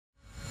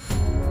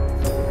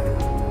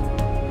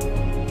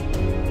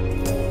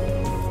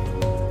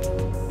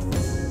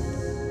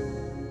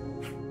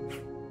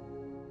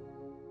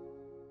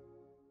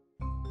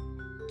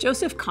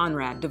Joseph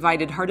Conrad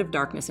divided Heart of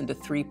Darkness into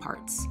 3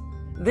 parts.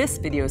 This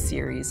video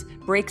series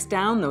breaks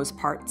down those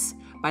parts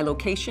by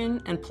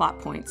location and plot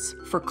points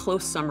for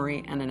close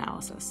summary and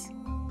analysis.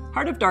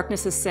 Heart of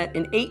Darkness is set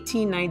in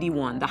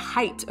 1891, the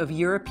height of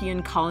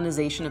European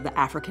colonization of the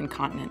African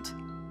continent.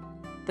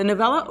 The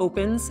novella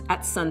opens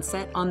at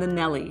sunset on the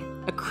Nelly,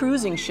 a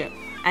cruising ship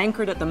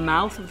anchored at the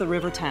mouth of the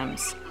River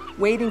Thames,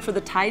 waiting for the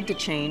tide to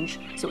change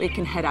so it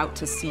can head out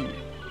to sea.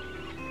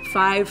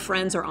 5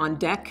 friends are on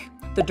deck: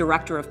 the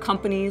director of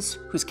companies,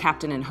 who's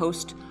captain and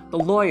host, the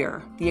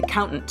lawyer, the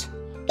accountant,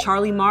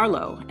 Charlie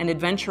Marlow, an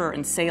adventurer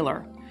and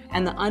sailor,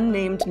 and the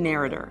unnamed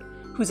narrator,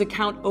 whose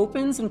account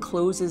opens and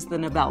closes the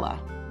novella,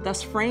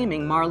 thus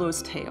framing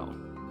Marlow's tale.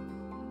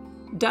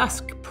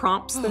 Dusk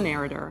prompts the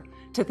narrator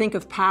to think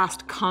of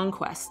past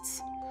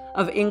conquests,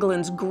 of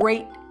England's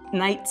great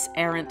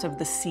knights-errant of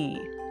the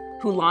sea,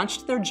 who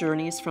launched their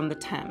journeys from the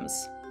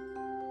Thames.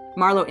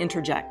 Marlow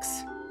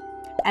interjects,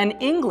 "And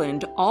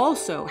England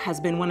also has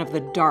been one of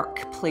the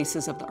dark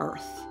places of the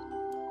earth."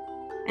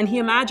 And he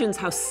imagines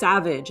how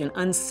savage and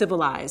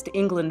uncivilized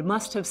England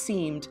must have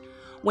seemed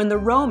when the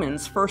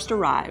Romans first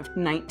arrived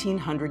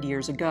 1900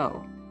 years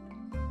ago.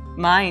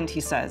 "Mind,"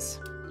 he says,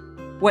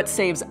 "what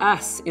saves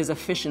us is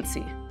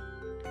efficiency.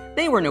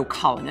 They were no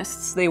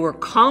colonists, they were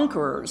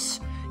conquerors.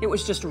 It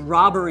was just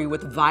robbery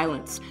with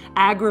violence,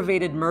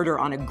 aggravated murder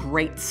on a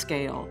great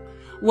scale.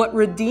 What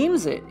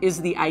redeems it is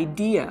the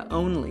idea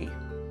only."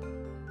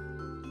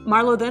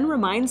 Marlow then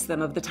reminds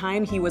them of the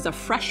time he was a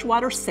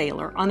freshwater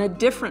sailor on a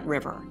different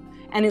river,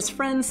 and his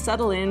friends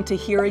settle in to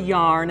hear a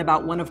yarn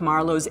about one of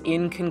Marlow's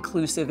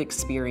inconclusive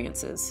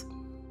experiences.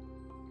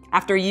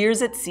 After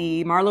years at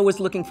sea, Marlow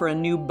was looking for a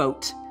new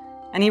boat,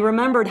 and he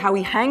remembered how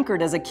he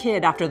hankered as a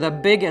kid after the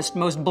biggest,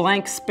 most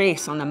blank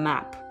space on the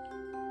map.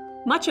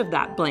 Much of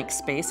that blank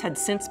space had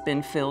since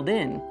been filled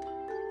in.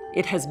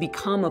 It has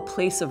become a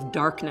place of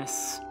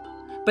darkness.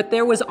 But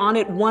there was on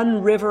it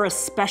one river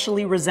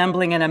especially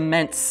resembling an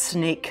immense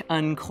snake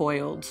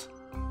uncoiled.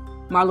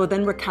 Marlow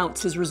then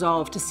recounts his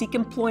resolve to seek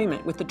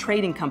employment with the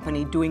trading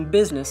company doing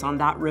business on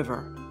that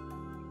river.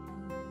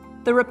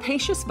 The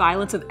rapacious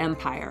violence of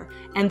empire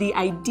and the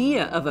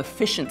idea of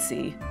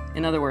efficiency,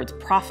 in other words,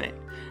 profit,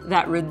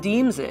 that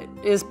redeems it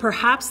is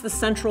perhaps the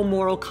central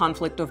moral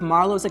conflict of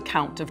Marlow's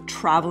account of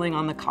traveling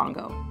on the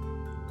Congo.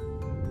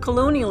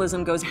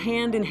 Colonialism goes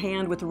hand in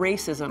hand with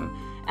racism,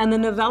 and the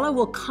novella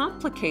will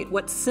complicate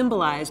what's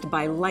symbolized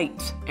by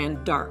light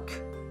and dark.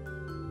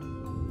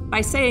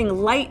 By saying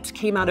light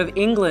came out of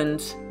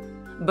England,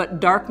 but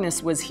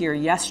darkness was here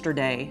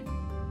yesterday,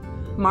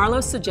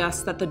 Marlow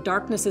suggests that the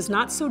darkness is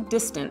not so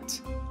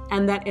distant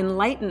and that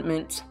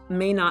enlightenment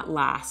may not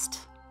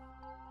last.